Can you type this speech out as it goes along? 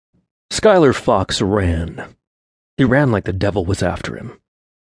Skylar Foxe ran. He ran like the devil was after him.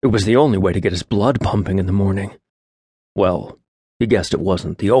 It was the only way to get his blood pumping in the morning. Well, he guessed it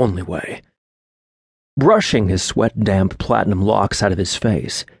wasn't the only way. Brushing his sweat-damp platinum locks out of his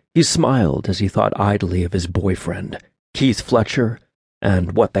face, he smiled as he thought idly of his boyfriend, Keith Fletcher,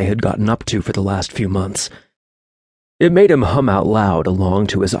 and what they had gotten up to for the last few months. It made him hum out loud along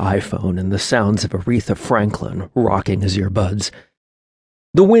to his iPhone and the sounds of Aretha Franklin rocking his earbuds.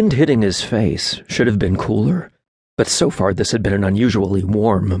 The wind hitting his face should have been cooler, but so far this had been an unusually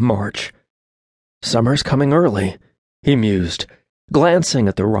warm March. Summer's coming early, he mused, glancing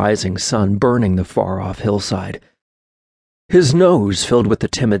at the rising sun burning the far-off hillside. His nose filled with the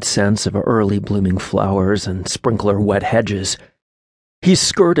timid sense of early blooming flowers and sprinkler-wet hedges. He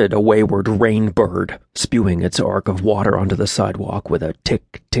skirted a wayward rain bird, spewing its arc of water onto the sidewalk with a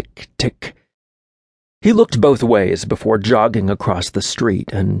tick, tick, tick. He looked both ways before jogging across the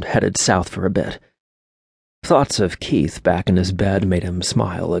street and headed south for a bit. Thoughts of Keith back in his bed made him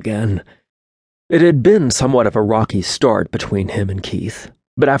smile again. It had been somewhat of a rocky start between him and Keith,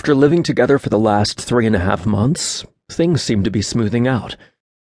 but after living together for the last 3.5 months, things seemed to be smoothing out.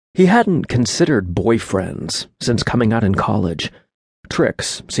 He hadn't considered boyfriends since coming out in college.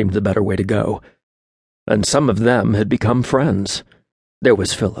 Tricks seemed the better way to go. And some of them had become friends. There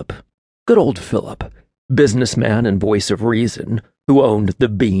was Philip, good old Philip, businessman and voice of reason, who owned The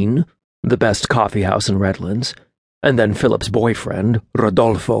Bean, the best coffeehouse in Redlands, and then Philip's boyfriend,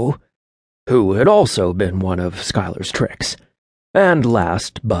 Rodolfo, who had also been one of Skylar's tricks. And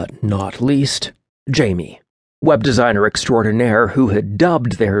last but not least, Jamie, web designer extraordinaire who had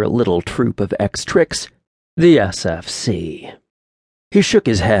dubbed their little troupe of ex-tricks the SFC. He shook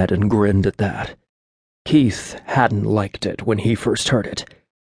his head and grinned at that. Keith hadn't liked it when he first heard it.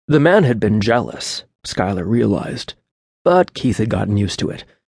 The man had been jealous, Skylar realized, but Keith had gotten used to it.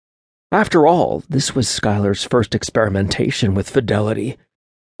 After all, this was Skylar's first experimentation with fidelity,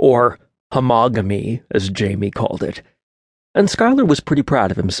 or homogamy, as Jamie called it, and Skylar was pretty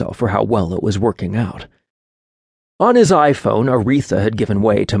proud of himself for how well it was working out. On his iPhone, Aretha had given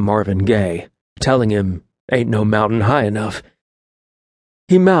way to Marvin Gaye, telling him, "Ain't no mountain high enough."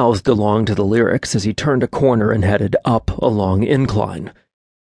 He mouthed along to the lyrics as he turned a corner and headed up a long incline.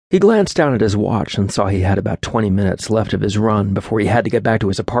 He glanced down at his watch and saw he had about 20 minutes left of his run before he had to get back to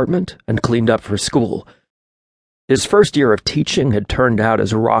his apartment and cleaned up for school. His first year of teaching had turned out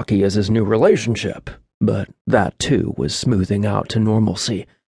as rocky as his new relationship, but that too was smoothing out to normalcy.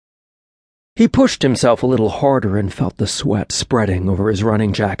 He pushed himself a little harder and felt the sweat spreading over his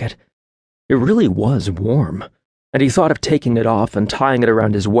running jacket. It really was warm, and he thought of taking it off and tying it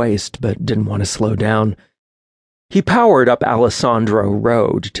around his waist, but didn't want to slow down. He powered up Alessandro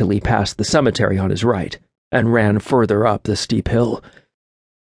Road till he passed the cemetery on his right, and ran further up the steep hill.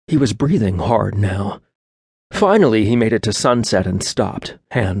 He was breathing hard now. Finally, he made it to Sunset and stopped,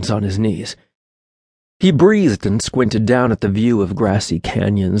 hands on his knees. He breathed and squinted down at the view of grassy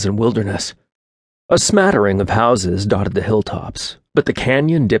canyons and wilderness. A smattering of houses dotted the hilltops, but the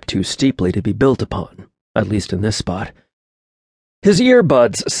canyon dipped too steeply to be built upon, at least in this spot. His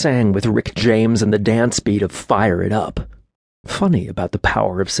earbuds sang with Rick James and the dance beat of Fire It Up. Funny about the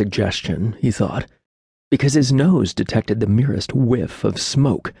power of suggestion, he thought, because his nose detected the merest whiff of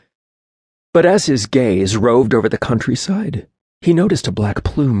smoke. But as his gaze roved over the countryside, he noticed a black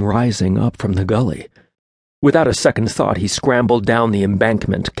plume rising up from the gully. Without a second thought, he scrambled down the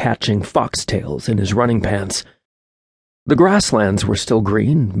embankment, catching foxtails in his running pants. The grasslands were still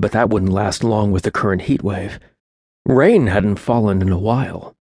green, but that wouldn't last long with the current heat wave. Rain hadn't fallen in a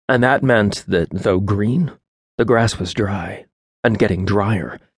while, and that meant that, though green, the grass was dry, and getting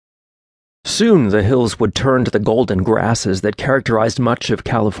drier. Soon the hills would turn to the golden grasses that characterized much of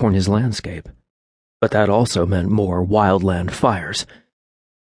California's landscape. But that also meant more wildland fires.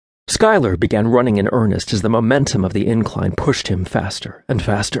 Skylar began running in earnest as the momentum of the incline pushed him faster and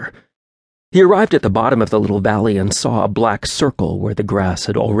faster. He arrived at the bottom of the little valley and saw a black circle where the grass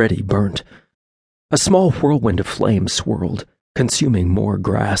had already burnt. A small whirlwind of flame swirled, consuming more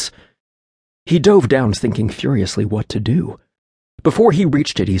grass. He dove down, thinking furiously what to do. Before he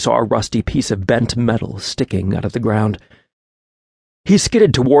reached it, he saw a rusty piece of bent metal sticking out of the ground. He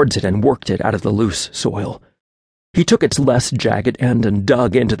skidded towards it and worked it out of the loose soil. He took its less jagged end and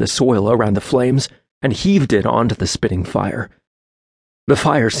dug into the soil around the flames and heaved it onto the spitting fire. The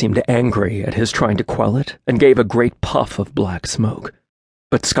fire seemed angry at his trying to quell it and gave a great puff of black smoke.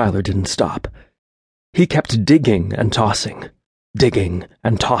 But Skylar didn't stop. He kept digging and tossing, digging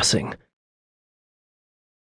and tossing.